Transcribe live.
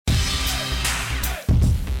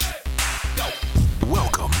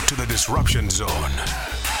Disruption Zone.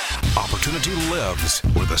 Opportunity lives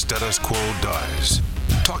where the status quo dies.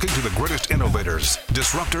 Talking to the greatest innovators,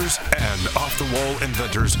 disruptors, and off-the-wall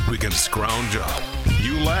inventors we can scrounge up.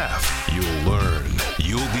 You laugh, you'll learn,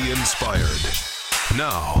 you'll be inspired.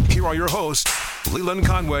 Now, here are your hosts, Leland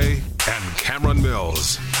Conway and Cameron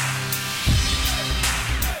Mills.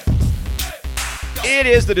 It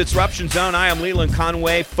is the Disruption Zone. I am Leland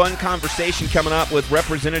Conway. Fun conversation coming up with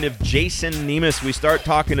Representative Jason Nemes. We start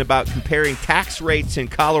talking about comparing tax rates in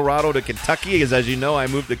Colorado to Kentucky, because as you know, I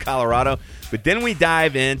moved to Colorado. But then we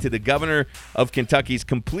dive into the governor of Kentucky's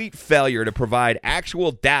complete failure to provide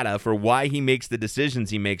actual data for why he makes the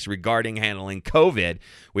decisions he makes regarding handling COVID.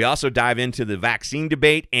 We also dive into the vaccine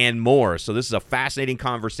debate and more. So this is a fascinating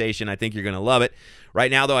conversation. I think you're going to love it.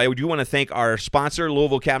 Right now, though, I do want to thank our sponsor,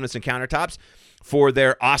 Louisville Cabinets and Countertops, for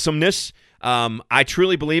their awesomeness. I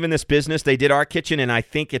truly believe in this business. They did our kitchen, and I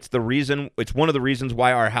think it's one of the reasons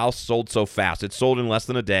why our house sold so fast. It sold in less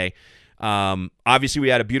than a day. Obviously, we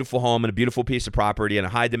had a beautiful home and a beautiful piece of property in a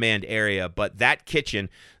high-demand area, but that kitchen,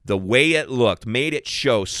 the way it looked, made it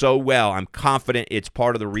show so well. I'm confident it's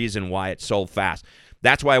part of the reason why it sold fast.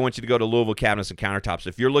 That's why I want you to go to Louisville Cabinets and Countertops.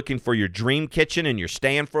 If you're looking for your dream kitchen and you're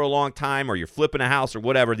staying for a long time or you're flipping a house or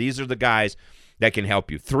whatever, these are the guys that can help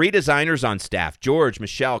you. 3 designers on staff, George,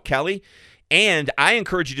 Michelle, Kelly, and I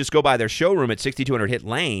encourage you to just go by their showroom at 6200 Hit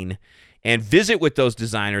Lane and visit with those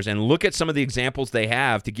designers and look at some of the examples they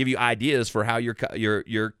have to give you ideas for how your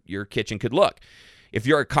kitchen could look. If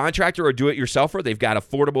you're a contractor or do-it-yourselfer, they've got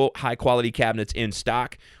affordable, high-quality cabinets in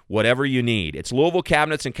stock, whatever you need. It's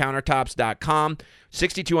LouisvilleCabinetsandCountertops.com,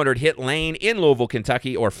 6200 Hit Lane in Louisville,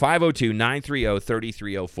 Kentucky, or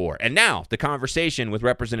 502-930-3304. And now, the conversation with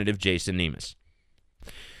Representative Jason Nemes.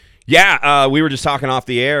 Yeah, we were just talking off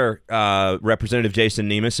the air, Representative Jason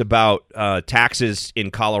Nemes, about taxes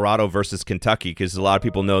in Colorado versus Kentucky, because a lot of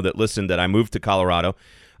people know that I moved to Colorado.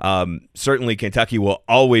 Certainly, Kentucky will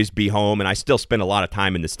always be home, and I still spend a lot of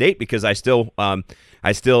time in the state because I still am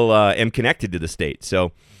connected to the state.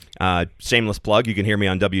 So, shameless plug, you can hear me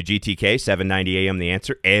on WGTK, 790 AM The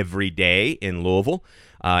Answer, every day in Louisville,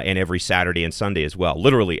 and every Saturday and Sunday as well.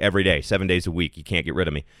 Literally every day, 7 days a week. You can't get rid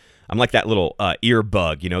of me. I'm like that little ear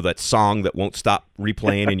bug, that song that won't stop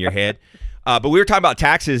replaying in your head. But we were talking about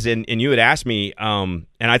taxes, and you had asked me, and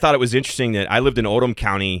I thought it was interesting that I lived in Oldham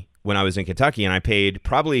County when I was in Kentucky, and I paid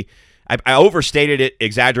probably – I overstated it,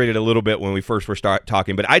 exaggerated a little bit when we first were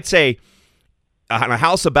talking, but I'd say on a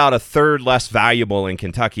house about a third less valuable in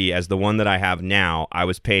Kentucky as the one that I have now, I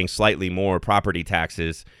was paying slightly more property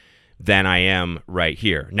taxes than I am right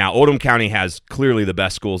here. Now, Oldham County has clearly the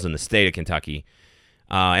best schools in the state of Kentucky,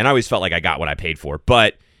 and I always felt like I got what I paid for.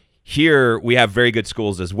 But here we have very good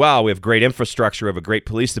schools as well. We have great infrastructure. We have a great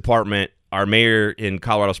police department. Our mayor in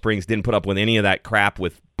Colorado Springs didn't put up with any of that crap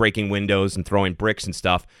with breaking windows and throwing bricks and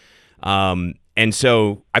stuff. And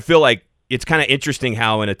so I feel like it's kind of interesting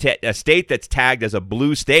how in a state that's tagged as a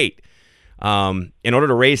blue state, in order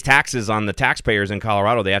to raise taxes on the taxpayers in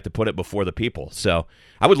Colorado, they have to put it before the people. So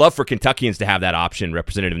I would love for Kentuckians to have that option,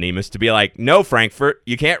 Representative Nemes, to be like, no, Frankfurt,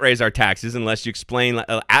 you can't raise our taxes unless you explain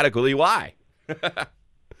adequately why.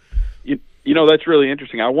 That's really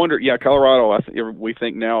interesting. I wonder, Colorado, we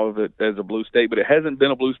think now of it as a blue state, but it hasn't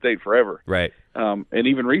been a blue state forever. Right. And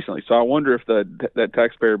even recently. So I wonder if that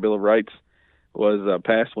Taxpayer Bill of Rights was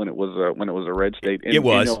passed when it was a red state. And, it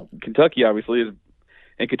was. Kentucky obviously is.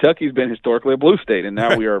 And Kentucky's been historically a blue state, and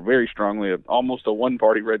now we are very strongly almost a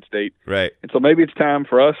one-party red state. Right. And so maybe it's time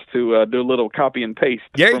for us to do a little copy and paste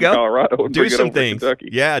from Colorado and do bring some it over things. to Kentucky.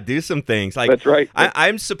 Yeah, do some things. Like, that's right.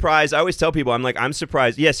 I'm surprised. I always tell people, I'm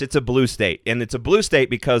surprised. Yes, it's a blue state, and it's a blue state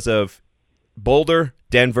because of Boulder,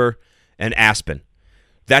 Denver, and Aspen.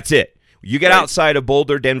 That's it. You get outside of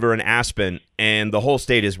Boulder, Denver, and Aspen, and the whole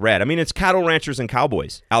state is red. I mean, it's cattle ranchers and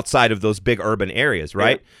cowboys outside of those big urban areas,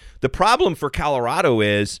 right? Yeah. The problem for Colorado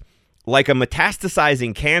is, like a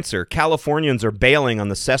metastasizing cancer, Californians are bailing on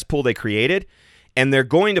the cesspool they created, and they're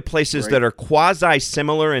going to places that are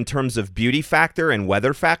quasi-similar in terms of beauty factor and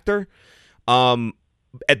weather factor,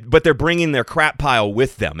 but they're bringing their crap pile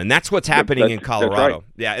with them, and that's what's happening in Colorado. That's right.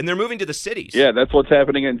 Yeah, and they're moving to the cities. Yeah, that's what's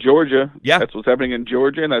happening in Georgia. Yeah. That's what's happening in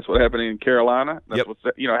Georgia, and that's what's happening in Carolina. That's what's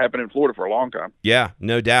happened in Florida for a long time. Yeah,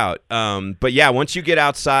 no doubt. But yeah, once you get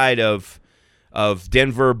outside of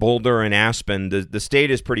Denver, Boulder, and Aspen, the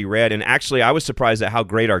state is pretty red. And actually, I was surprised at how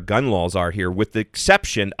great our gun laws are here, with the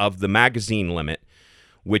exception of the magazine limit,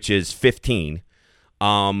 which is 15.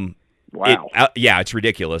 Wow. It's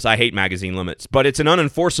ridiculous. I hate magazine limits, but it's an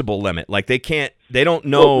unenforceable limit. Like they don't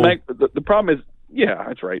know. Well, the problem is Yeah,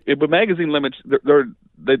 that's right. But magazine limits,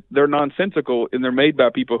 they're nonsensical, and they're made by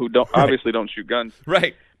people who obviously don't shoot guns,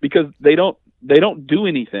 right? Because they don't do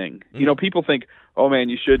anything. You know, people think, oh man,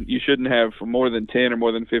 you shouldn't have more than 10 or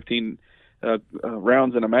more than 15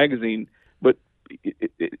 rounds in a magazine, but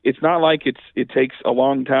it's not like it takes a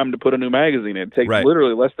long time to put a new magazine in. It takes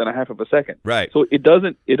literally less than a half of a second. Right. So it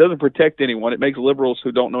doesn't protect anyone. It makes liberals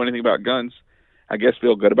who don't know anything about guns, I guess,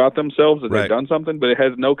 feel good about themselves that they've done something, but it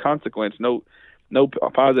has no consequence, no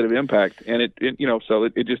positive impact, and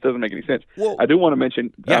it just doesn't make any sense. Well, I do want to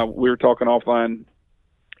mention, we were talking offline,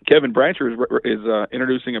 Kevin Brancher is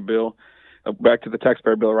introducing a bill back to the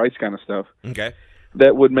taxpayer bill of rights kind of stuff. Okay.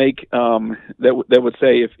 That would make that would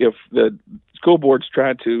say if the school boards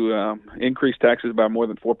tried to increase taxes by more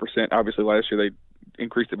than 4%, obviously last year they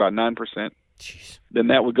increased it by 9%. Jeez. Then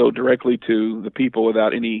that would go directly to the people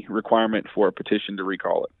without any requirement for a petition to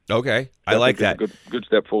recall it. Okay, I like that. Good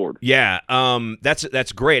step forward. Yeah,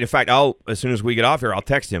 that's great. In fact, as soon as we get off here, I'll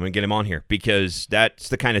text him and get him on here, because that's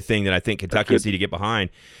the kind of thing that I think Kentuckians need to get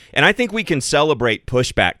behind. And I think we can celebrate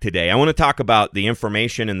pushback today. I want to talk about the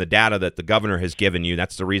information and the data that the governor has given you.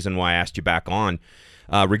 That's the reason why I asked you back on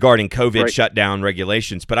regarding COVID shutdown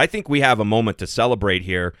regulations. But I think we have a moment to celebrate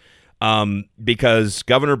here. Because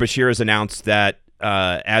Governor Beshear has announced that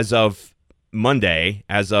as of Monday,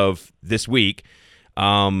 as of this week,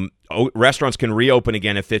 restaurants can reopen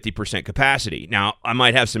again at 50% capacity. Now, I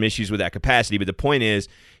might have some issues with that capacity, but the point is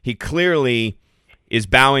he clearly is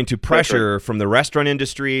bowing to pressure from the restaurant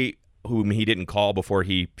industry, whom he didn't call before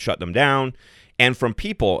he shut them down, and from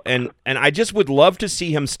people. And I just would love to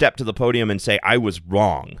see him step to the podium and say, I was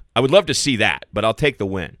wrong. I would love to see that, but I'll take the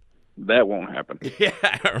win. That won't happen. Yeah,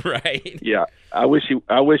 right. Yeah, I wish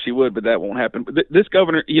he would, but that won't happen. But this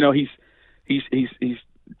governor, he's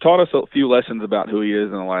taught us a few lessons about who he is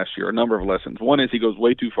in the last year. A number of lessons. One is he goes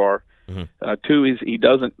way too far. Mm-hmm. Two is he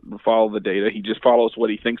doesn't follow the data. He just follows what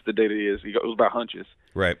he thinks the data is. He goes by hunches.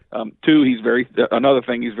 Right. Two, he's very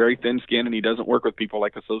thin-skinned, and he doesn't work with people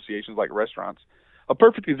like associations, like restaurants. A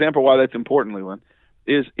perfect example why that's important, Leland,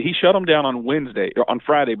 is he shut them down on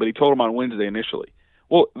Friday, but he told them on Wednesday initially.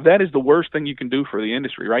 Well, that is the worst thing you can do for the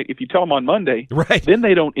industry, right? If you tell them on Monday, then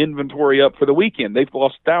they don't inventory up for the weekend. They've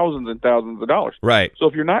lost thousands and thousands of dollars. Right. So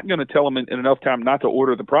if you're not going to tell them in enough time not to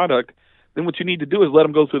order the product, then what you need to do is let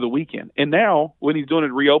them go through the weekend. And now, when he's doing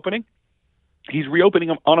a reopening, he's reopening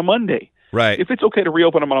them on a Monday. Right. If it's okay to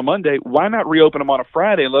reopen them on a Monday, why not reopen them on a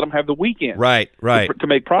Friday and let them have the weekend? Right. To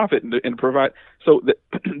make profit and provide. So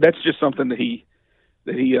that's just something that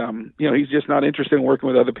he's just not interested in working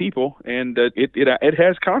with other people, and it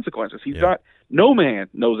has consequences. No man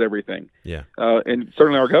knows everything. Yeah. And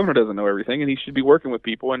certainly our governor doesn't know everything, and he should be working with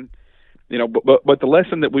people. And but the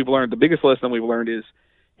lesson that we've learned, the biggest lesson we've learned, is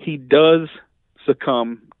he does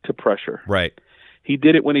succumb to pressure. Right. He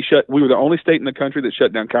did it when we were the only state in the country that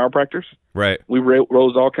shut down chiropractors. Right. We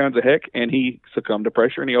rose all kinds of heck, and he succumbed to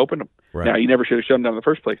pressure, and he opened them. Right. Now, he never should have shut them down in the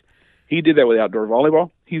first place. He did that with outdoor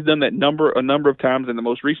volleyball. He's done that a number of times. In the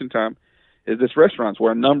most recent time is this restaurants,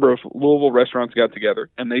 where a number of Louisville restaurants got together,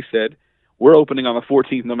 and they said, we're opening on the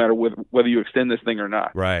 14th no matter whether you extend this thing or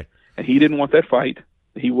not. Right. And he didn't want that fight.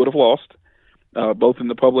 He would have lost, both in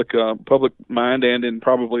the public mind and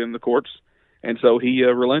probably in the courts. And so he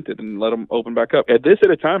relented and let them open back up. At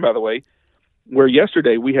a time, by the way, where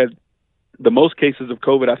yesterday we had the most cases of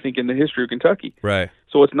COVID, I think, in the history of Kentucky. Right.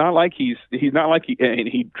 So it's not like he's not like and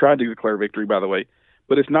he tried to declare victory, by the way,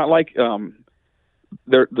 but it's not like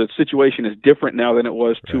the situation is different now than it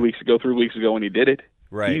was 2 weeks ago, 3 weeks ago when he did it.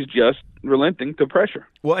 Right. He's just relenting to pressure.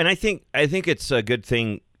 Well, and I think it's a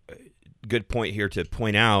good point here to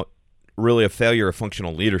point out really a failure of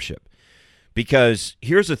functional leadership. Because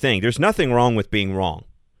here's the thing, there's nothing wrong with being wrong.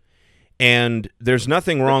 And there's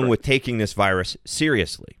nothing wrong with taking this virus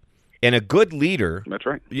seriously. And a good leader... That's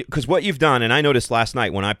right. Because what you've done, and I noticed last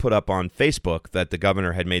night when I put up on Facebook that the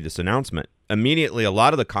governor had made this announcement, immediately a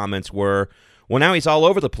lot of the comments were, well, now he's all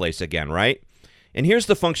over the place again, right? And here's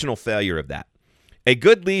the functional failure of that. A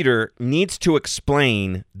good leader needs to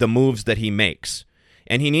explain the moves that he makes.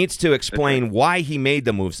 And he needs to explain why he made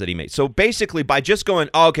the moves that he made. So basically, by just going,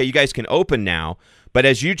 oh, okay, you guys can open now, but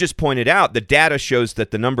as you just pointed out, the data shows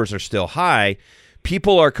that the numbers are still high.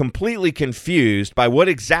 People are completely confused by what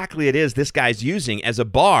exactly it is this guy's using as a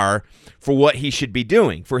bar for what he should be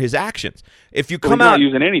doing, for his actions. If you come out not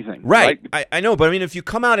using anything. Right. I know, but I mean, if you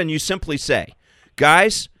come out and you simply say,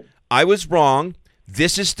 guys, I was wrong.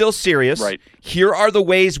 This is still serious. Right. Here are the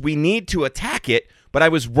ways we need to attack it. But I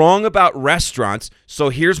was wrong about restaurants, so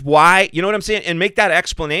here's why. You know what I'm saying? And make that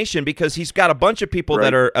explanation, because he's got a bunch of people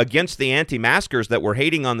that are against the anti-maskers that were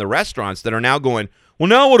hating on the restaurants that are now going, Well,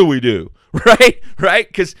 now what do we do? Right?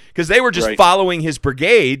 Because they were just following his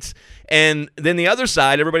brigades, and then the other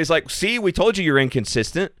side, everybody's like, see, we told you you're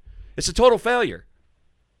inconsistent. It's a total failure.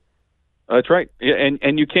 That's right. Yeah,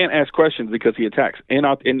 and you can't ask questions because he attacks.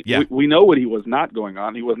 We know what he was not going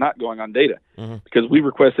on. He was not going on data because we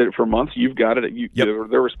requested it for months. You've got it.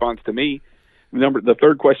 Their response to me, the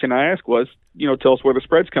third question I asked was, tell us where the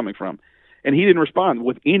spread's coming from. And he didn't respond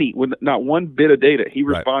with not one bit of data. He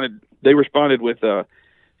responded. They responded with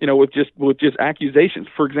just accusations.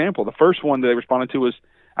 For example, the first one that they responded to was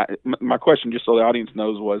my question, just so the audience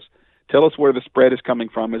knows, was, tell us where the spread is coming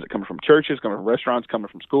from. Is it coming from churches, coming from restaurants, coming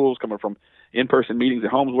from schools, coming from in-person meetings at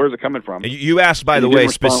homes? Where is it coming from? You asked, by the way,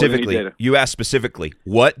 specifically,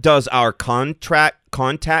 what does our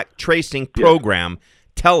contact tracing program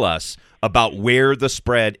tell us about where the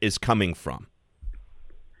spread is coming from?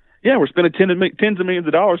 Yeah, we're spending tens of millions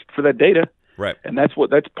of dollars for that data. Right. And that's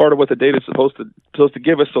part of what the data is supposed to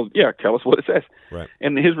give us. So yeah, tell us what it says. Right.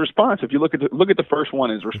 And his response, if you look at the first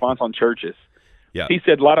one, his response on churches. Yeah. He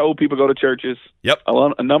said a lot of old people go to churches. Yep.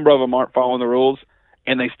 A number of them aren't following the rules,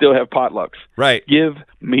 and they still have potlucks. Right. Give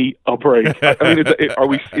me a break. I mean,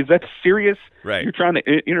 is that serious? Right. You're trying to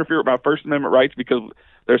interfere with my First Amendment rights because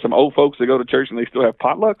there's some old folks that go to church and they still have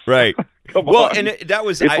potlucks? Right. Come well, on. and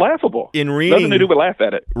it's laughable. In reading, nothing to do but laugh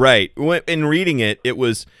at it. Right. In reading it, it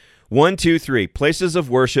was 1, 2, 3 places of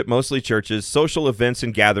worship, mostly churches, social events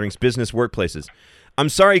and gatherings, business, workplaces. I'm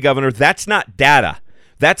sorry, Governor, that's not data.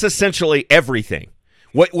 That's essentially everything.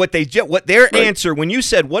 What their answer when you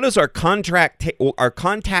said, what does our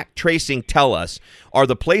contact tracing tell us are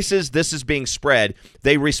the places this is being spread,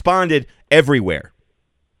 they responded everywhere,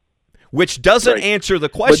 which doesn't answer the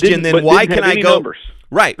question. Then why can I go numbers.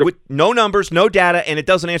 Right, with no numbers, no data, and it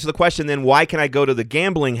doesn't answer the question. Then why can I go to the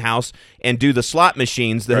gambling house and do the slot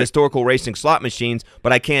machines, the historical racing slot machines,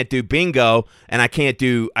 but I can't do bingo and I can't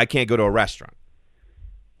go to a restaurant?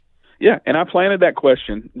 Yeah, and I planted that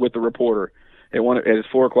question with the reporter at his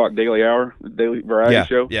 4:00 daily variety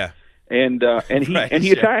show. Yeah, and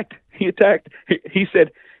he attacked. He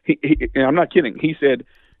said, and I'm not kidding. He said,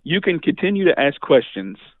 you can continue to ask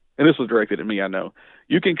questions, and this was directed at me. I know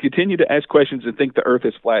you can continue to ask questions and think the Earth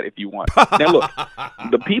is flat if you want. Now look,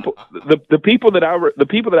 the people that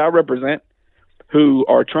I represent, who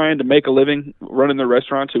are trying to make a living running their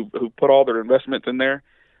restaurants, who put all their investments in there,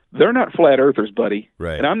 they're not flat earthers, buddy.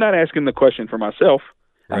 Right. And I'm not asking the question for myself.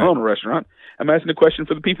 I own a restaurant. I'm asking the question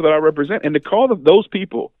for the people that I represent. And to call those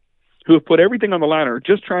people who have put everything on the line or are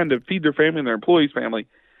just trying to feed their family and their employees' family,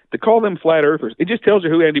 to call them flat earthers, it just tells you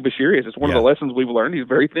who Andy Bashir is. It's one of the lessons we've learned. He's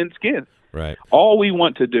very thin-skinned. Right. All we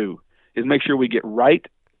want to do is make sure we get correct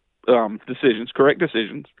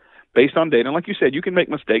decisions, based on data. And like you said, you can make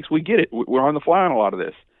mistakes. We get it. We're on the fly on a lot of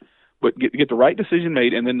this. But get the right decision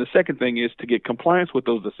made. And then the second thing is to get compliance with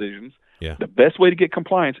those decisions. Yeah. The best way to get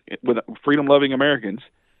compliance with freedom-loving Americans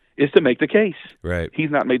is to make the case. Right.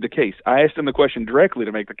 He's not made the case. I asked him the question directly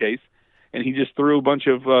to make the case, and he just threw a bunch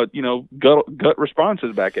of gut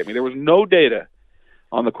responses back at me. There was no data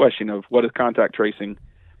on the question of what does contact tracing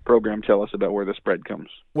program tell us about where the spread comes.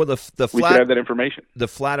 Well, we should have that information. The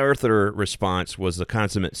flat earther response was the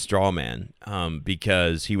consummate straw man,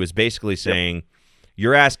 because he was basically saying,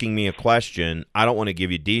 you're asking me a question, I don't want to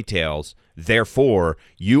give you details, therefore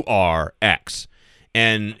you are X.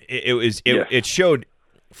 And it showed,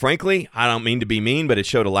 frankly, I don't mean to be mean, but it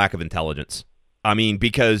showed a lack of intelligence. I mean,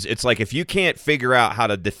 because it's like if you can't figure out how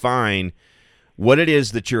to define what it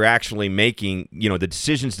is that you're actually making, the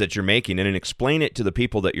decisions that you're making, and then explain it to the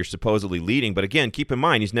people that you're supposedly leading. But again, keep in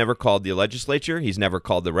mind, he's never called the legislature. He's never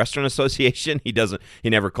called the restaurant association. He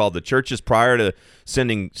never called the churches prior to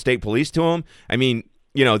sending state police to him. I mean,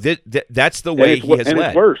 that's the way he has led. And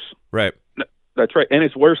it's worse. Right. That's right. And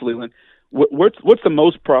it's worse, Leland. What's the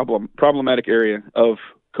most problematic area of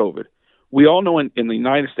COVID? We all know in the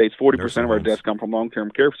United States, 40% of our deaths come from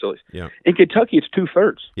long-term care facilities. Yeah. In Kentucky, it's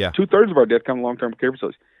 2/3. Yeah. 2/3 of our deaths come from long-term care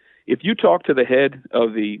facilities. If you talk to the head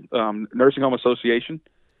of the Nursing Home Association,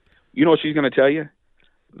 you know what she's going to tell you?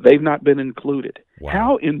 They've not been included. Wow.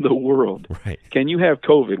 How in the world can you have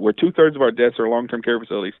COVID where 2/3 of our deaths are long-term care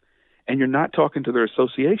facilities and you're not talking to their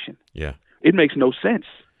association? Yeah. It makes no sense.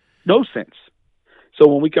 No sense. So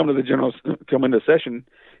when we come into session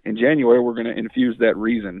in January, we're going to infuse that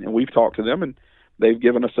reason, and we've talked to them, and they've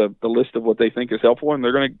given us the list of what they think is helpful, and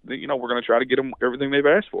they're going to, we're going to try to get them everything they've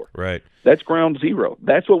asked for. Right. That's ground zero.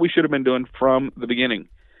 That's what we should have been doing from the beginning,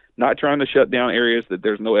 not trying to shut down areas that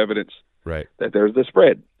there's no evidence that there's the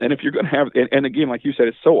spread. And if you're going to have, and again, like you said,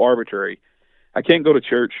 it's so arbitrary. I can't go to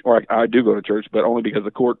church, or I do go to church, but only because the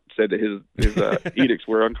court said that his edicts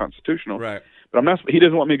were unconstitutional. Right. But I'm not. He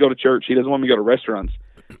doesn't want me to go to church. He doesn't want me to go to restaurants.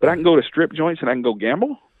 But I can go to strip joints and I can go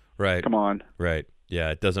gamble. Right. Come on. Right.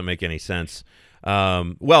 Yeah, it doesn't make any sense.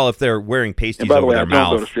 Well, if they're wearing pasties And by the over way, their I don't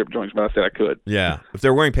mouth, go to strip joints, but I said I could. yeah, if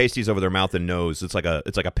they're wearing pasties over their mouth and nose, it's like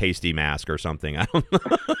a pasty mask or something. I don't know.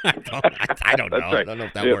 I don't know. That's right. I don't know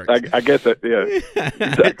if that Yeah, works. I guess that. Yeah,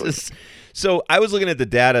 exactly. So I was looking at the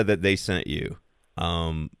data that they sent you.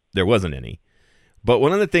 There wasn't any. But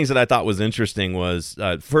one of the things that I thought was interesting was,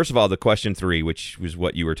 first of all, the question 3, which was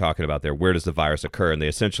what you were talking about there. Where does the virus occur? And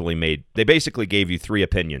they basically gave you 3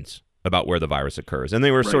 opinions about where the virus occurs. And they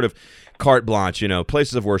were sort of carte blanche,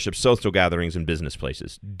 places of worship, social gatherings, and business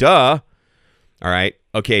places. Duh. All right.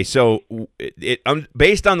 Okay, so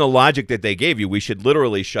based on the logic that they gave you, we should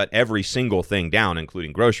literally shut every single thing down,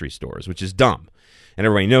 including grocery stores, which is dumb. And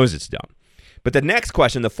everybody knows it's dumb. But the next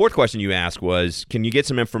question, the 4th question you asked was, can you get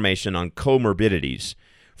some information on comorbidities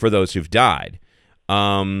for those who've died?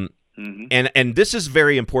 And this is a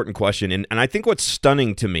very important question. And I think what's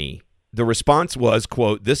stunning to me, the response was,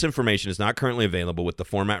 quote, this information is not currently available with the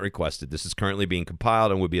format requested. This is currently being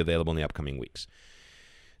compiled and will be available in the upcoming weeks.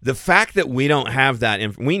 The fact that we don't have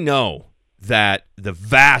that, we know that the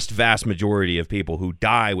vast, vast majority of people who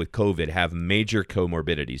die with COVID have major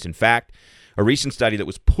comorbidities. In fact, a recent study that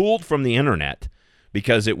was pulled from the internet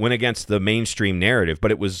because it went against the mainstream narrative,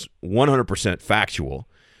 but it was 100% factual,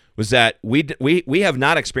 was that we have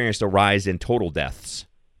not experienced a rise in total deaths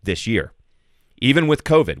this year. Even with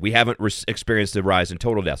COVID, we haven't experienced a rise in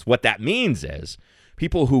total deaths. What that means is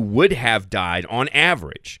people who would have died on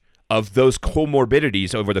average of those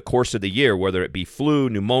comorbidities over the course of the year, whether it be flu,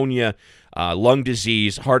 pneumonia, lung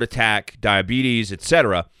disease, heart attack, diabetes,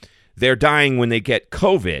 etc., they're dying when they get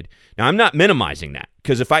COVID. Now, I'm not minimizing that,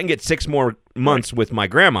 because if I can get 6 more months with my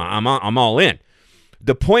grandma, I'm all in.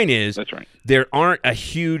 The point is, that's right, there aren't a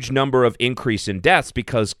huge number of increase in deaths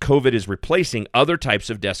because COVID is replacing other types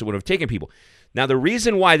of deaths that would have taken people. Now, the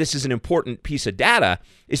reason why this is an important piece of data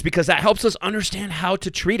is because that helps us understand how to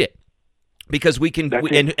treat it, because we can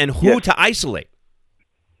and who to isolate.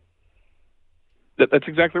 That's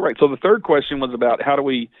exactly right. So the 3rd question was about how do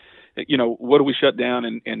we, what do we shut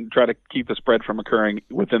down and try to keep the spread from occurring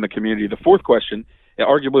within the community? The 4th question,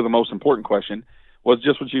 arguably the most important question, was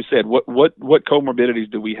just what you said. What comorbidities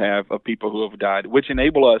do we have of people who have died, which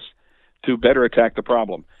enable us to better attack the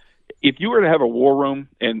problem? If you were to have a war room,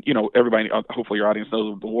 and everybody, hopefully your audience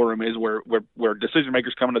knows what the war room is, where decision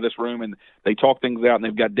makers come into this room and they talk things out and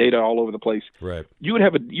they've got data all over the place. Right. You'd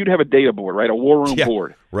have a data board, right? A war room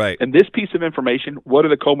board. Right. And this piece of information, what are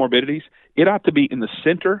the comorbidities? It ought to be in the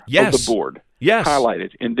center of the board. Yes.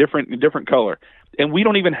 Highlighted in different color. And we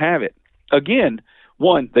don't even have it. Again,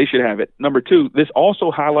 1, they should have it. Number 2, this also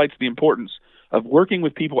highlights the importance of working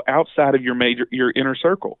with people outside of your inner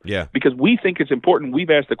circle. Yeah. Because we think it's important. We've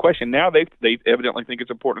asked the question. Now they evidently think it's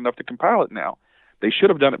important enough to compile it now. They should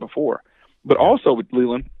have done it before. But also,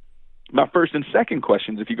 Leland, my first and second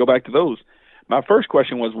questions, if you go back to those, my first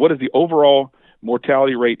question was, what is the overall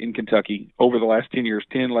mortality rate in Kentucky over the last 10 years,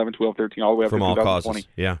 10, 11, 12, 13, all the way up from to all 2020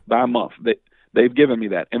 causes. by a month? They've given me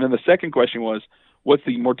that. And then the second question was, what's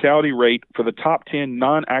the mortality rate for the top 10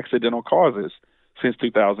 non-accidental causes since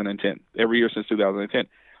 2010, every year since 2010.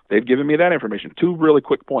 They've given me that information. 2 really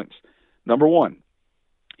quick points. Number 1,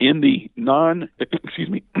 in the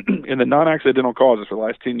non-accidental causes for the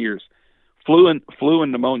last 10 years, flu and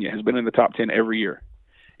pneumonia has been in the top 10 every year.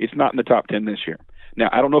 It's not in the top 10 this year. Now,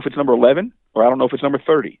 I don't know if it's number 11 or I don't know if it's number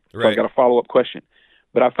 30. So I've got a follow-up question.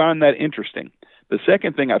 But I find that interesting. The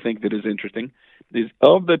second thing I think that is interesting is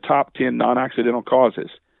of the top 10 non-accidental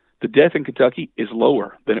causes, the death in Kentucky is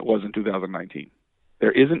lower than it was in 2019.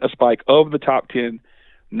 There isn't a spike of the top 10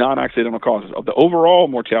 non-accidental causes. Of the overall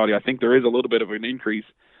mortality, I think there is a little bit of an increase,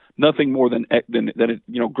 nothing more than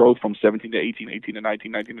growth from 17 to 18, 18 to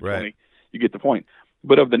 19, 19 to 20. You get the point.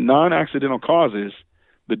 But of the non-accidental causes,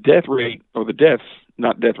 the death rate, or the deaths,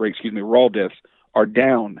 not death rate, raw deaths, are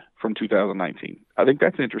down from 2019. I think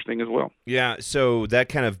that's interesting as well. Yeah, so that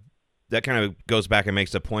kind of goes back and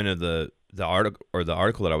makes the point of the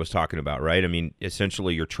article that I was talking about, right? I mean,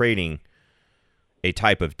 essentially you're trading a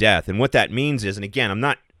type of death. And what that means is, and again, I'm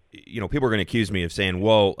not, people are going to accuse me of saying,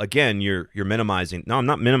 well, again, you're minimizing. No, I'm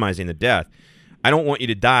not minimizing the death. I don't want you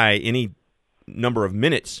to die any number of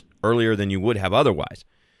minutes earlier than you would have otherwise.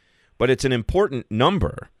 But it's an important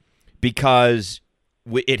number because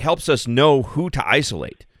it helps us know who to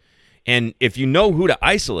isolate. And if you know who to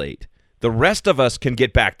isolate, the rest of us can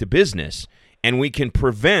get back to business and we can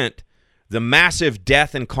prevent the massive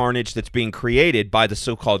death and carnage that's being created by the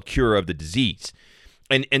so-called cure of the disease.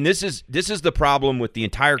 And this is the problem with the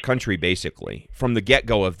entire country, basically, from the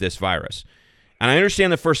get-go of this virus. And I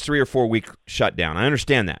understand the first 3 or 4 week shutdown. I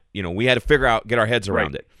understand that. We had to get our heads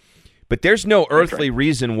around it. But there's no earthly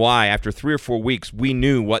reason why after 3 or 4 weeks we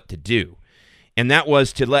knew what to do. And that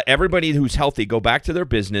was to let everybody who's healthy go back to their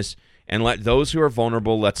business and let those who are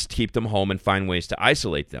vulnerable, let's keep them home and find ways to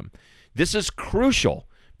isolate them. This is crucial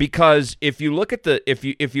because if you look at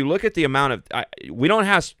the amount of we don't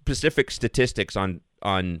have specific statistics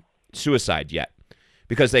on suicide yet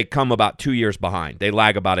because they come about 2 years behind. They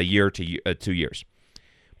lag about a year to 2 years.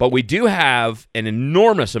 But we do have an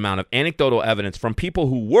enormous amount of anecdotal evidence from people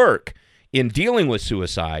who work in dealing with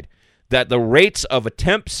suicide that the rates of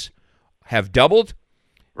attempts have doubled,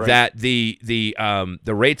 that the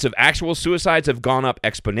rates of actual suicides have gone up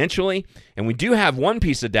exponentially. And we do have one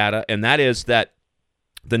piece of data, and that is that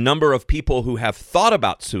the number of people who have thought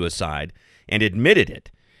about suicide and admitted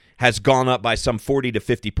it has gone up by some 40 to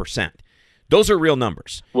 50%. Those are real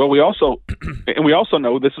numbers. Well, we also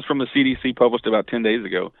know, this is from the CDC published about 10 days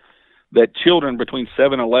ago, that children between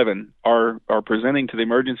 7 and 11 are presenting to the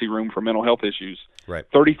emergency room for mental health issues. Right.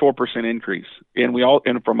 34% increase. And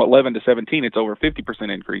from 11 to 17, it's over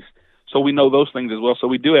 50% increase. So we know those things as well. So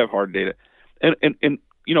we do have hard data. And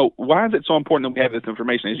why is it so important that we have this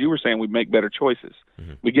information? As you were saying, we make better choices.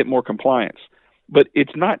 Mm-hmm. We get more compliance. But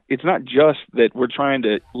it's not just that we're trying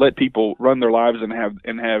to let people run their lives and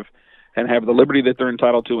have the liberty that they're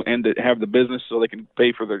entitled to, and to have the business so they can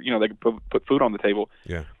pay for their, they can put food on the table.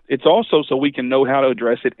 Yeah. It's also so we can know how to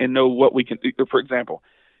address it and know what we can do. For example,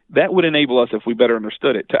 that would enable us, if we better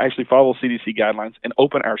understood it, to actually follow CDC guidelines and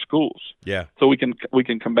open our schools. Yeah. So we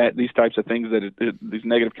can combat these types of things, these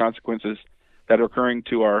negative consequences that are occurring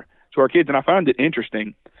to our kids. And I find it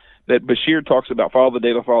interesting that Bashir talks about follow the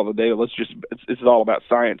data. This is all about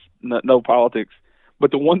science, no politics.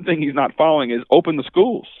 But the one thing he's not following is open the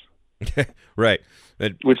schools. Right.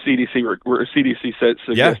 Which CDC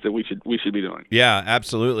suggests that we should be doing. Yeah,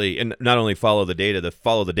 absolutely. And not only follow the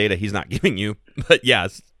data he's not giving you, but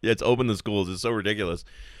yes, it's open the schools. It's so ridiculous.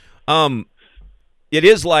 It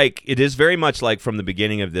is very much like from the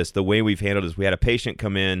beginning of this, the way we've handled this. We had a patient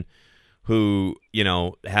come in who,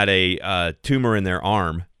 had a tumor in their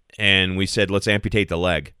arm, and we said, let's amputate the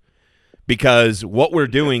leg. Because what we're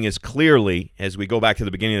doing is clearly, as we go back to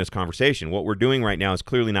the beginning of this conversation, what we're doing right now is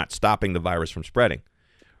clearly not stopping the virus from spreading,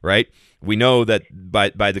 right? We know that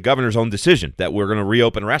by the governor's own decision that we're going to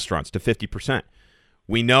reopen restaurants to 50%.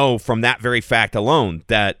 We know from that very fact alone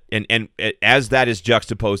that, and as that is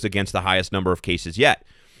juxtaposed against the highest number of cases yet,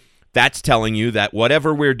 that's telling you that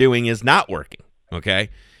whatever we're doing is not working, okay?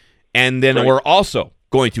 And then we're also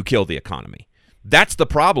going to kill the economy. That's the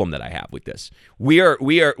problem that I have with this. We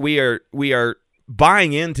are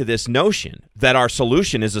buying into this notion that our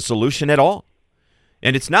solution is a solution at all,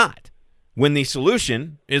 and it's not. When the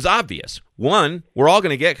solution is obvious. One, we're all going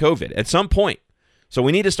to get COVID at some point, so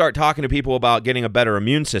we need to start talking to people about getting a better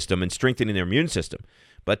immune system and strengthening their immune system.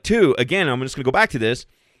 But two, again, I'm just going to go back to this.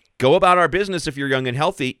 Go about our business if you're young and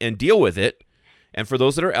healthy and deal with it. And for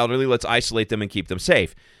those that are elderly, let's isolate them and keep them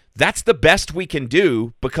safe. That's the best we can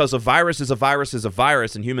do because a virus is a virus is a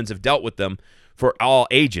virus, and humans have dealt with them for all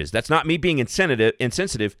ages. That's not me being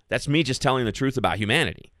insensitive. That's me just telling the truth about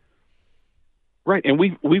humanity. Right, and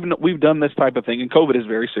we've done this type of thing, and COVID is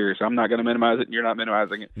very serious. I'm not going to minimize it, and you're not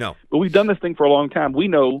minimizing it. No. But we've done this thing for a long time. We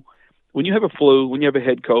know when you have a flu, when you have a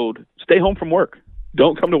head cold, stay home from work.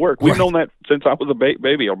 Don't come to work. We've known that since I was a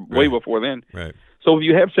baby, or way before then. Right. So if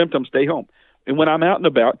you have symptoms, stay home. And when I'm out and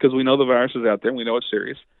about, because we know the virus is out there and we know it's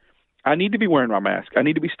serious, I need to be wearing my mask. I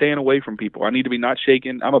need to be staying away from people. I need to be not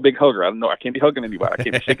shaking. I'm a big hugger. I can't be hugging anybody. I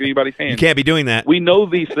can't be shaking anybody's hand. You can't be doing that. We know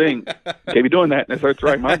these things. Can't be doing that. That's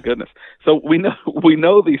right. My goodness. So we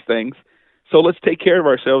know these things. So let's take care of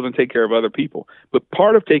ourselves and take care of other people. But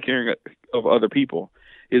part of taking care of other people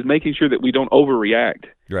is making sure that we don't overreact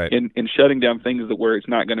in shutting down things where it's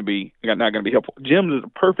not going to be helpful. Gyms is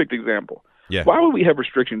a perfect example. Yeah. Why would we have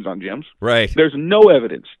restrictions on gyms? Right. There's no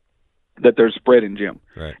evidence that there's spread in gym.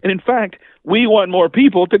 Right. And in fact, we want more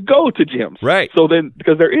people to go to gyms. Right. So then,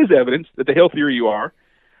 because there is evidence that the healthier you are,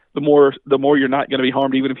 the more you're not going to be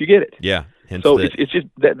harmed even if you get it. Yeah. So it's just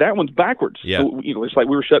that one's backwards. Yeah. So, it's like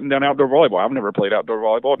we were shutting down outdoor volleyball. I've never played outdoor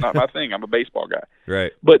volleyball. It's not my thing. I'm a baseball guy.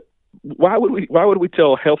 Right. But why would we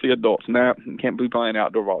tell healthy adults now you can't be playing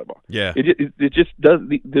outdoor volleyball? Yeah. It just does.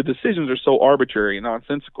 The decisions are so arbitrary and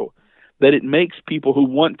nonsensical that it makes people who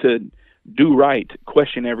want to do right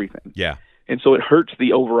question everything. Yeah. And so it hurts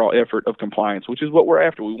the overall effort of compliance, which is what we're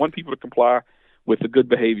after. We want people to comply with the good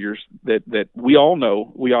behaviors that we all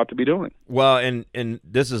know we ought to be doing. Well, and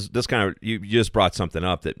this kind of, you just brought something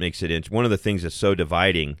up that makes it one of the things that's so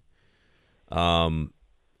dividing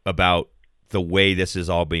about the way this is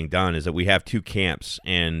all being done is that we have two camps,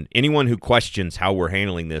 and anyone who questions how we're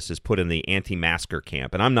handling this is put in the anti-masker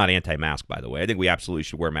camp. And I'm not anti-mask, by the way. I think we absolutely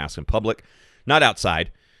should wear masks in public, not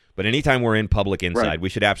outside, but anytime we're in public inside, right, we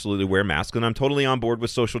should absolutely wear masks, and I'm totally on board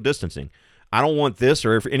with social distancing. I don't want this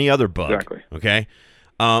or any other bug. Exactly. Okay?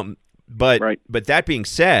 But that being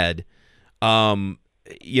said, I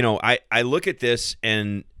look at this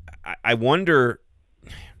and I wonder,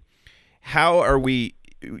 how are we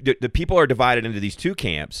 – the people are divided into these two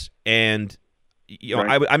camps, and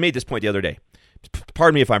I made this point the other day.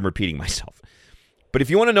 Pardon me if I'm repeating myself. But if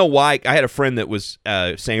you want to know why, I had a friend that was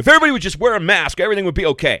saying, if everybody would just wear a mask, everything would be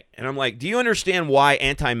okay. And I'm like, do you understand why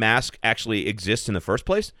anti-mask actually exists in the first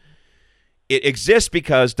place? It exists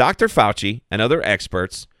because Dr. Fauci and other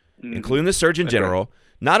experts, including the Surgeon General,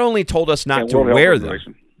 not only told us not to wear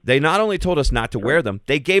them, they not only told us not to wear them,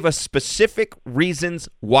 they gave us specific reasons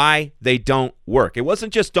why they don't work. It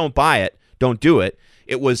wasn't just don't buy it, don't do it.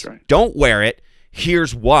 It was don't wear it,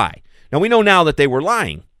 here's why. Now, we know now that they were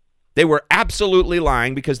lying. They were absolutely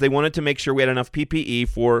lying because they wanted to make sure we had enough PPE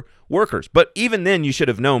for workers. But even then, you should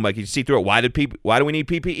have known, like you see through it, why do we need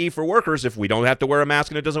PPE for workers if we don't have to wear a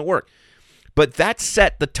mask and it doesn't work? But that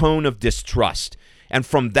set the tone of distrust. And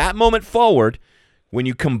from that moment forward, when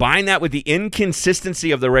you combine that with the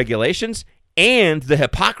inconsistency of the regulations and the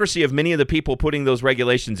hypocrisy of many of the people putting those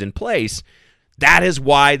regulations in place, that is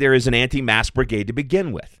why there is an anti-mask brigade to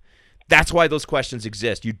begin with. That's why those questions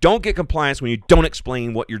exist. You don't get compliance when you don't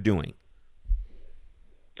explain what you're doing.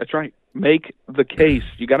 That's right. Make the case.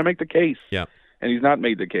 You got to make the case. Yeah. And he's not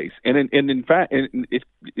made the case. And in fact, it's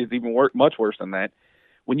even much worse than that.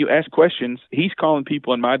 When you ask questions, he's calling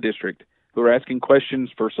people in my district who are asking questions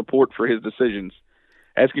for support for his decisions,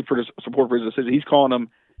 asking for support for his decisions. He's calling them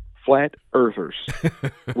flat earthers.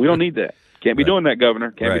 We don't need that. Can't be doing that,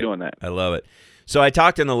 Governor. Can't be doing that. I love it. So I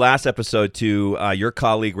talked in the last episode to your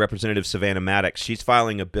colleague, Representative Savannah Maddox. She's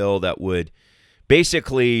filing a bill that would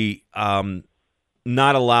basically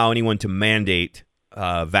not allow anyone to mandate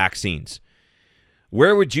vaccines.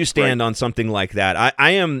 Where would you stand on something like that?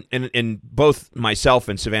 I am, and both myself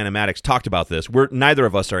and Savannah Maddox talked about this. Neither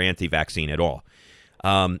of us are anti-vaccine at all.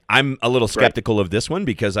 I'm a little skeptical of this one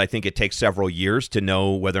because I think it takes several years to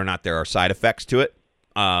know whether or not there are side effects to it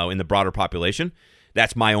in the broader population.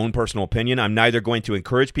 That's my own personal opinion. I'm neither going to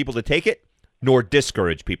encourage people to take it nor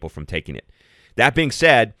discourage people from taking it. That being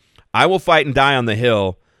said, I will fight and die on the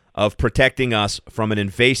hill of protecting us from an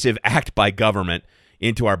invasive act by government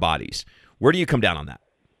into our bodies. Where do you come down on that?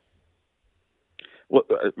 Well,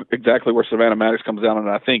 exactly where Savannah Maddox comes down on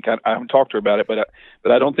it, I think. I haven't talked to her about it, but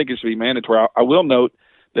I don't think it should be mandatory. I will note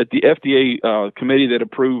that the FDA committee that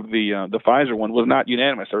approved the Pfizer one was not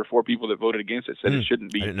unanimous. There were 4 people that voted against it, said it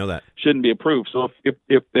shouldn't be. I didn't know that. Shouldn't be approved. So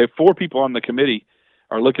if 4 people on the committee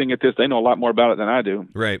are looking at this, they know a lot more about it than I do.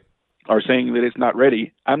 Right. Are saying that it's not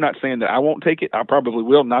ready. I'm not saying that I won't take it. I probably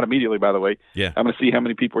will, not immediately, by the way. Yeah. I'm going to see how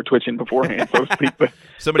many people are twitching beforehand, so to speak. But,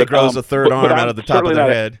 somebody grows a third arm out of the top of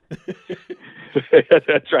their head.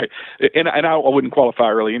 That's right. And I wouldn't qualify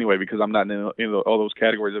early anyway because I'm not in all those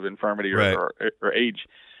categories of infirmity or age.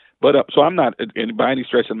 But so I'm not, by any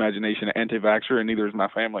stretch of imagination, an anti-vaxxer, and neither is my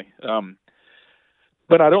family.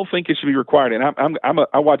 But I don't think it should be required. And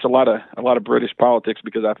I watch a lot of British politics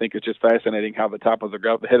because I think it's just fascinating how the top of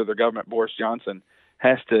the head of the government, Boris Johnson,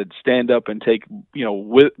 has to stand up and take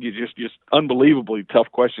with just unbelievably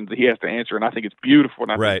tough questions that he has to answer. And I think it's beautiful.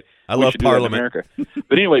 And I love Parliament. America.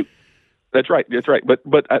 But anyway, that's right.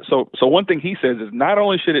 But so one thing he says is not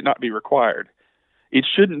only should it not be required, it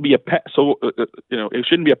shouldn't be it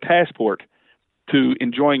shouldn't be a passport to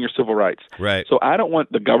enjoying your civil rights. Right. So I don't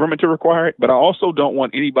want the government to require it, but I also don't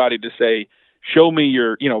want anybody to say, show me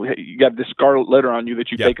you got this scarlet letter on you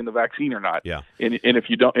that you've taken the vaccine or not. Yeah. And if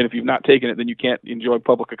you've not taken it, then you can't enjoy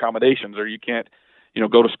public accommodations or you can't,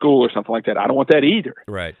 go to school or something like that. I don't want that either.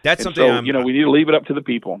 Right. That's something we need to leave it up to the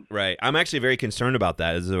people. Right. I'm actually very concerned about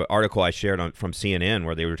that. There's an article I shared from CNN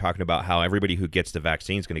where they were talking about how everybody who gets the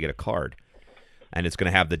vaccine is going to get a card. And it's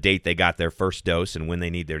going to have the date they got their first dose and when they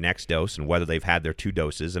need their next dose and whether they've had their 2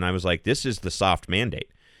 doses. And I was like, this is the soft mandate.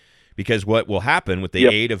 Because what will happen with the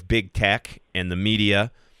aid of big tech and the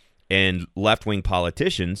media and left-wing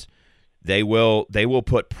politicians, they will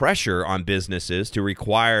put pressure on businesses to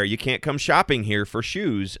require you can't come shopping here for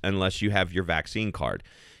shoes unless you have your vaccine card.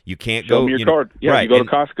 You can't show go. Me your card. Yeah, right. You go to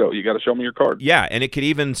Costco. You got to show me your card. Yeah, and it could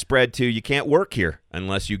even spread to you can't work here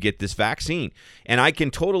unless you get this vaccine. And I can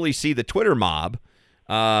totally see the Twitter mob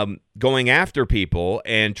going after people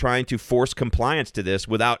and trying to force compliance to this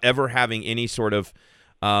without ever having any sort of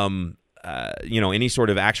any sort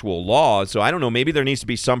of actual law. So I don't know. Maybe there needs to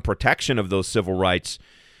be some protection of those civil rights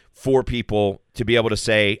for people to be able to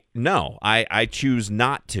say, no, I choose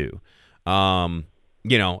not to. I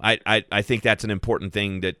think that's an important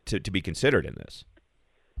thing to be considered in this.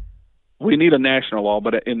 We need a national law,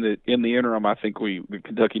 but in the interim, I think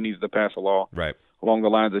Kentucky needs to pass a law right along the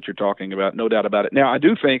lines that you're talking about. No doubt about it. Now, I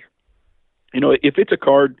do think, if it's a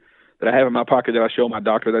card that I have in my pocket that I show my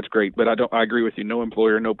doctor, that's great. But I agree with you. No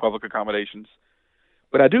employer, no public accommodations.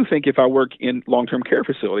 But I do think if I work in long-term care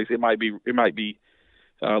facilities, it might be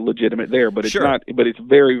legitimate there, but it's sure. not. But it's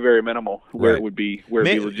very, very minimal where right. it would be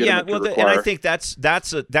legitimate. Yeah, to require. And I think that's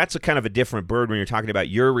a kind of a different bird when you're talking about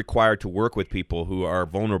you're required to work with people who are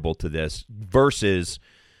vulnerable to this versus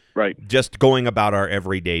right just going about our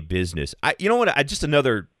everyday business. Just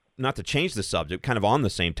another, not to change the subject, kind of on the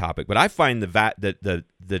same topic, but I find the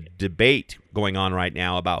debate going on right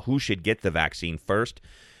now about who should get the vaccine first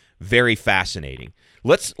very fascinating.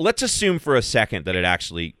 Let's assume for a second that it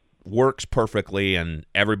actually works perfectly and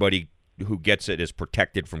everybody who gets it is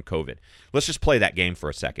protected from COVID. Let's just play that game for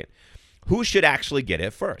a second. Who should actually get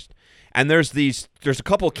it first? And there's a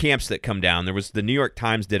couple of camps that come down. There was the New York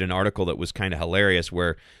Times did an article that was kind of hilarious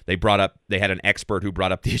where they had an expert who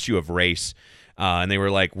brought up the issue of race. And they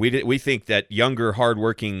were like, we think that younger,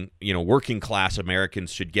 hardworking, working class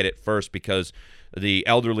Americans should get it first because the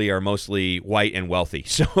elderly are mostly white and wealthy.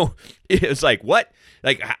 So it's like, what?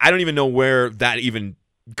 Like, I don't even know where that even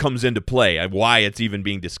comes into play, why it's even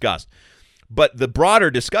being discussed. But the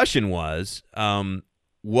broader discussion was,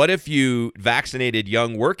 what if you vaccinated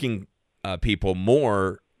young working people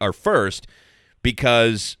more or first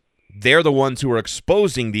because they're the ones who are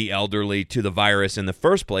exposing the elderly to the virus in the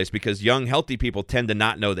first place, because young, healthy people tend to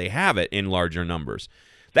not know they have it in larger numbers.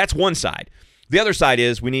 That's one side. The other side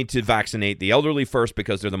is we need to vaccinate the elderly first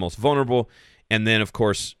because they're the most vulnerable. And then, of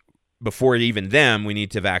course, before even them, we need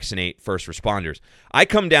to vaccinate first responders. I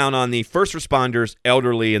come down on the first responders,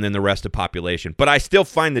 elderly, and then the rest of population. But I still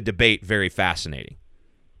find the debate very fascinating.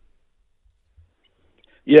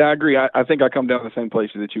 Yeah, I agree. I think I come down the same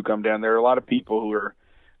places that you come down. There are a lot of people who are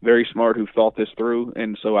very smart who've thought this through,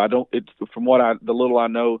 and so from the little I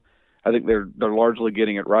know, I think they're largely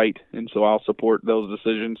getting it right, and so I'll support those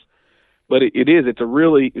decisions. But it's a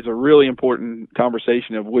really important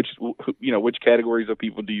conversation of which categories of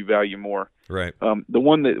people do you value more. Right. The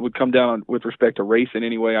one that would come down on, with respect to race in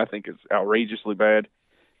any way, I think is outrageously bad.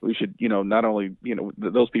 We should, not only,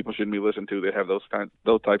 those people shouldn't be listened to that have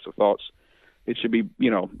those types of thoughts. It should be,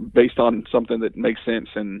 based on something that makes sense.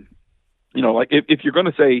 And, like if you're going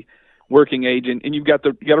to say working age and you've got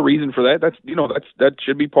a reason for that, that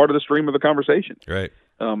should be part of the stream of the conversation. Right.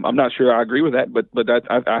 I'm not sure I agree with that, but that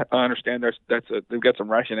I understand they've got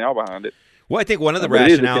some rationale behind it. Well, I think one of the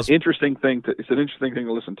rationales. It's an interesting thing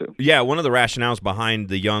to listen to. Yeah, one of the rationales behind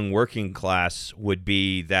the young working class would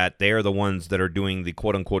be that they are the ones that are doing the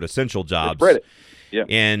quote unquote essential jobs. Spread it. Yeah.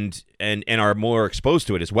 And are more exposed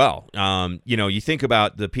to it as well. You think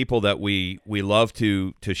about the people that we love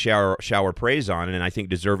to shower praise on, and I think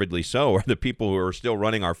deservedly so, are the people who are still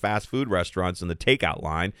running our fast food restaurants and the takeout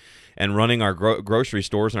line and running our grocery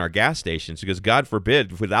stores and our gas stations, because God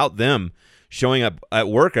forbid, without them showing up at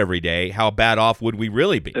work every day, how bad off would we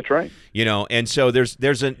really be? That's right. And so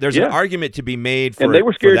there's an argument to be made for, and they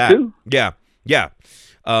were scared too. Yeah.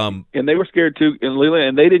 And they were scared too,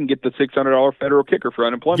 and they didn't get the $600 federal kicker for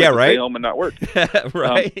unemployment. Yeah, right. To stay home and not work.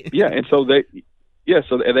 Right. And so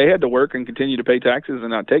they had to work and continue to pay taxes and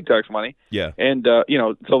not take tax money. Yeah. And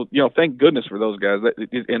thank goodness for those guys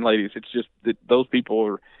and ladies. It's just that those people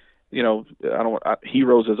are,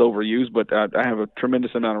 heroes is overused, but I have a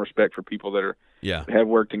tremendous amount of respect for people that have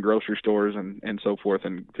worked in grocery stores and so forth,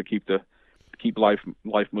 and to keep life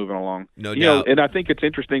moving along. No doubt. And I think it's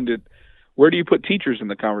interesting that. Where do you put teachers in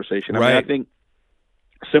the conversation? Right. I think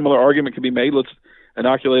a similar argument can be made. Let's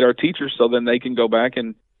inoculate our teachers so then they can go back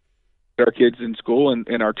and get our kids in school,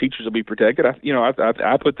 and our teachers will be protected.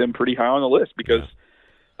 I put them pretty high on the list because,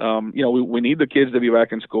 we need the kids to be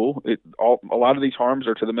back in school. A lot of these harms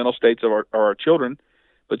are to the mental states of our children,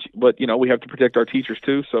 but we have to protect our teachers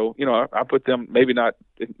too. So, I put them maybe not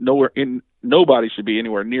nowhere in. Nobody should be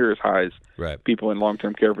anywhere near as high as people in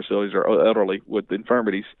long-term care facilities or elderly with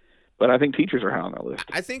infirmities. But I think teachers are high on that list.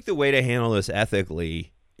 I think the way to handle this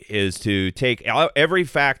ethically is to take every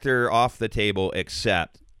factor off the table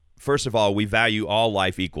except, first of all, we value all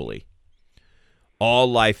life equally.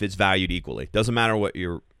 All life is valued equally. Doesn't matter what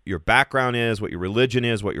your background is, what your religion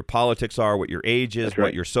is, what your politics are, what your age is,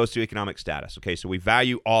 what your socioeconomic status. Okay, so we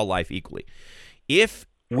value all life equally. If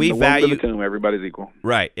we value everybody's equal.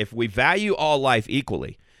 Right. If we value all life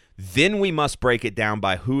equally, then we must break it down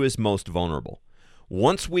by who is most vulnerable.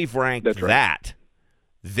 Once we've ranked that,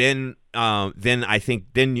 then then I think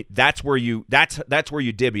that's where you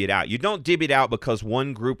divvy it out. You don't divvy it out because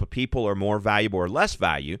one group of people are more valuable or less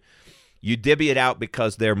value. You divvy it out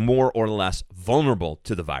because they're more or less vulnerable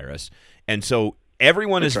to the virus. And so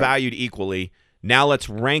everyone is valued equally. Now let's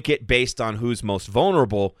rank it based on who's most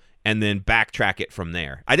vulnerable and then backtrack it from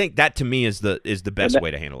there. I think that to me is the best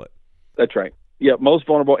way to handle it. That's right. Yeah, most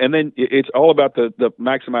vulnerable. And then it's all about the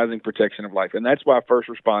maximizing protection of life. And that's why first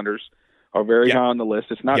responders are very high on the list.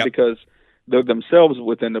 It's not because they're themselves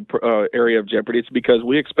within the area of jeopardy. It's because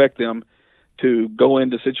we expect them to go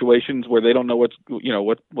into situations where they don't know what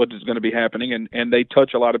is going to be happening, and they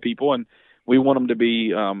touch a lot of people, and we want them to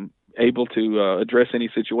be able to address any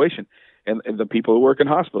situation. And the people who work in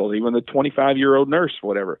hospitals, even the 25-year-old nurse,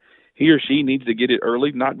 whatever, he or she needs to get it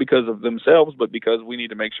early, not because of themselves, but because we need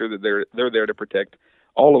to make sure that they're there to protect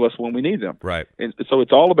all of us when we need them. Right. And so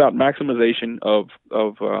it's all about maximization of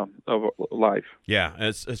life. Yeah,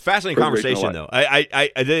 it's a fascinating conversation, though.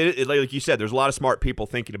 I like you said, there's a lot of smart people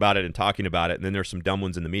thinking about it and talking about it, and then there's some dumb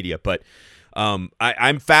ones in the media. But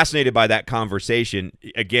I'm fascinated by that conversation.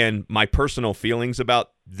 Again, my personal feelings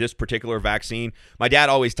about this particular vaccine. My dad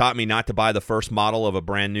always taught me not to buy the first model of a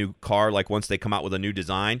brand new car, like once they come out with a new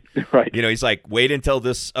design. Right. He's like, wait until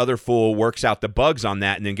this other fool works out the bugs on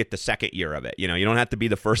that and then get the second year of it. You don't have to be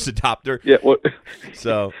the first adopter. Yeah. Well,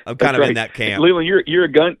 so I'm kind of in that camp. Leland, you're a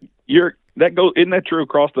gun. Isn't that true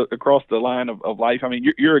across the line of life? I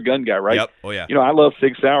mean, you're a gun guy, right? Yep. Oh yeah. I love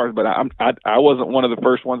 6 hours, but I wasn't one of the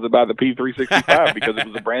first ones to buy the P365 because it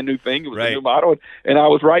was a brand new thing. It was a new model, and I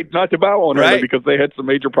was right not to buy one early because they had some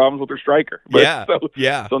major problems with their striker. But,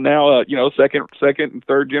 So now, second and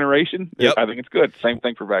third generation, I think it's good. Same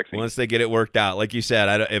thing for vaccines. Once they get it worked out, like you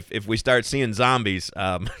said, if we start seeing zombies,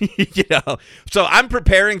 So I'm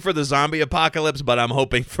preparing for the zombie apocalypse, but I'm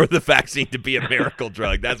hoping for the vaccine to be a miracle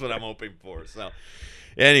drug. That's what I'm hoping for. So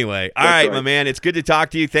anyway, all right, my man, it's good to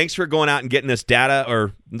talk to you. Thanks for going out and getting this data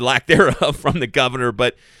or lack thereof from the governor.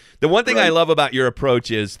 But the one thing I love about your approach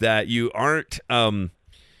is that you aren't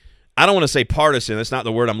I don't want to say partisan. That's not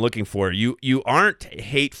the word I'm looking for. You aren't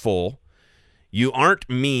hateful. You aren't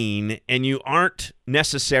mean, and you aren't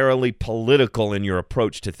necessarily political in your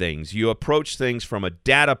approach to things. You approach things from a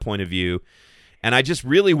data point of view, and I just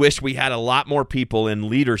really wish we had a lot more people in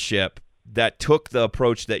leadership that took the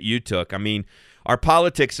approach that you took. I mean, our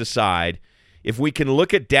politics aside, if we can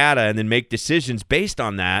look at data and then make decisions based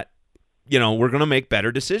on that, we're going to make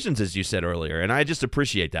better decisions, as you said earlier, and I just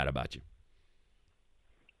appreciate that about you.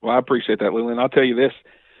 Well, I appreciate that, Leland. I'll tell you this.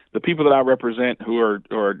 The people that I represent who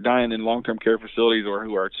are dying in long-term care facilities or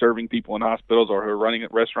who are serving people in hospitals or who are running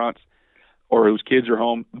at restaurants or whose kids are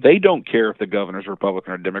home, they don't care if the governor's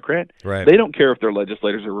Republican or Democrat. Right. They don't care if their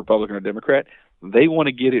legislators are Republican or Democrat. They want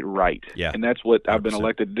to get it right. Yeah. And that's what 100%. I've been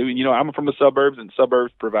elected to do. I'm from the suburbs, and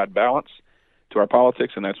suburbs provide balance to our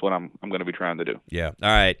politics, and that's what I'm going to be trying to do. Yeah. All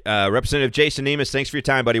right. Representative Jason Nemes, thanks for your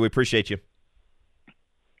time, buddy. We appreciate you.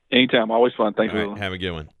 Anytime. Always fun. Thanks, All right, have a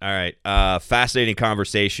good one. All right. Fascinating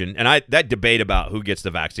conversation. And that debate about who gets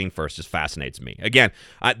the vaccine first just fascinates me. Again,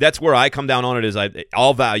 that's where I come down on it is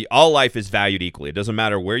all life is valued equally. It doesn't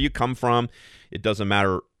matter where you come from. It doesn't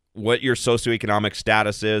matter what your socioeconomic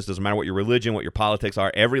status is. It doesn't matter what your religion, what your politics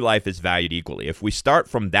are. Every life is valued equally. If we start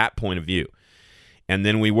from that point of view and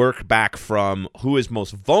then we work back from who is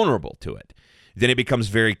most vulnerable to it, then it becomes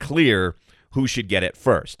very clear who should get it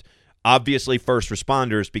first. Obviously, first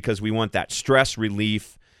responders, because we want that stress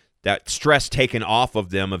relief, that stress taken off of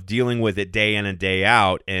them of dealing with it day in and day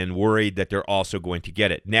out and worried that they're also going to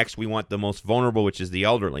get it. Next, we want the most vulnerable, which is the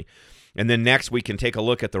elderly. And then next, we can take a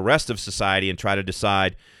look at the rest of society and try to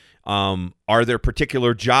decide, are there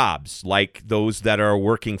particular jobs, like those that are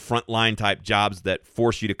working frontline type jobs that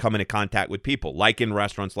force you to come into contact with people, like in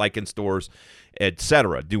restaurants, like in stores,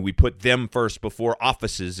 etc.? Do we put them first before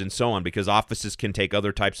offices and so on, because offices can take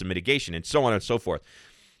other types of mitigation and so on and so forth?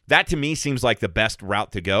 That to me seems like the best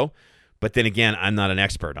route to go. But then again, I'm not an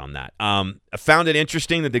expert on that. I found it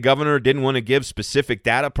interesting that the governor didn't want to give specific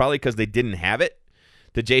data, probably because they didn't have it,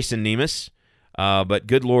 to Jason Nemes. But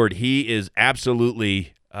good Lord, he is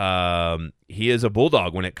absolutely he is a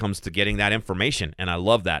bulldog when it comes to getting that information, and I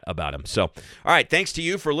love that about him. So, all right, thanks to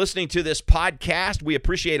you for listening to this podcast. We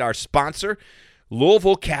appreciate our sponsor,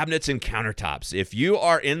 Louisville Cabinets and Countertops. If you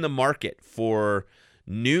are in the market for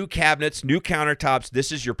new cabinets, new countertops,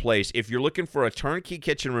 this is your place. If you're looking for a turnkey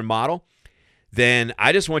kitchen remodel, then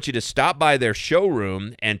I just want you to stop by their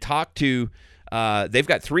showroom and talk to, they've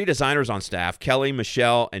got 3 designers on staff, Kelly,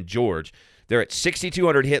 Michelle, and George. They're at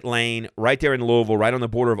 6200 Hit Lane, right there in Louisville, right on the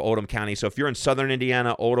border of Oldham County. So if you're in southern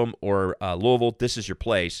Indiana, Oldham, or Louisville, this is your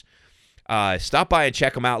place. stop by and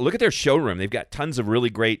check them out. Look at their showroom. They've got tons of really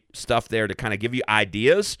great stuff there to kind of give you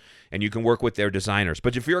ideas, and you can work with their designers.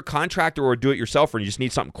 But if you're a contractor or a do-it-yourselfer and you just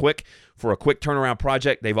need something quick for a quick turnaround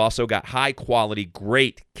project, they've also got high-quality,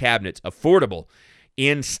 great cabinets, affordable,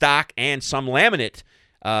 in stock, and some laminate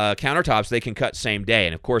countertops they can cut same day.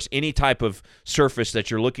 And, of course, any type of surface that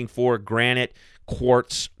you're looking for, granite,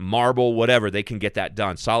 quartz, marble, whatever, they can get that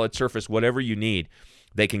done. Solid surface, whatever you need,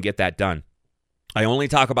 they can get that done. I only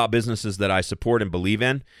talk about businesses that I support and believe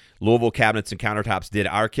in. Louisville Cabinets and Countertops did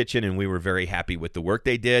our kitchen, and we were very happy with the work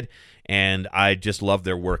they did, and I just love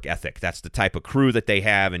their work ethic. That's the type of crew that they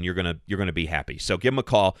have, and you're gonna be happy. So give them a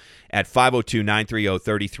call at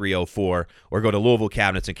 502-930-3304 or go to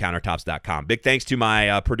LouisvilleCabinetsandCountertops.com. Big thanks to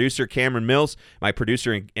my producer, Cameron Mills, my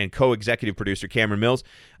producer and co-executive producer, Cameron Mills.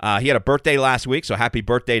 He had a birthday last week, so happy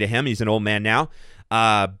birthday to him. He's an old man now.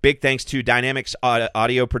 Big thanks to Dynamics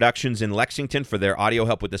Audio Productions in Lexington for their audio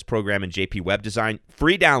help with this program and JP Web Design.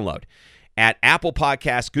 Free download at Apple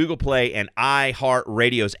Podcasts, Google Play, and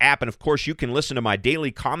iHeartRadio's app. And, of course, you can listen to my daily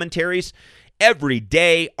commentaries every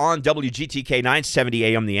day on WGTK 970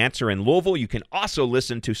 AM The Answer in Louisville. You can also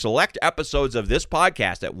listen to select episodes of this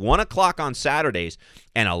podcast at 1 o'clock on Saturdays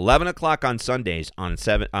and 11 o'clock on Sundays on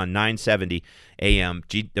 970 AM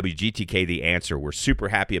WGTK The Answer. We're super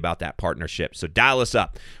happy about that partnership, so dial us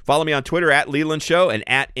up. Follow me on Twitter at Leland Show and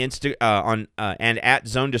at at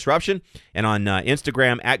Zone Disruption, and on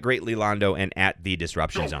Instagram at Great Lelondo and at The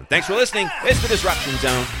Disruption Zone. Thanks for listening. It's The Disruption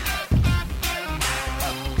Zone.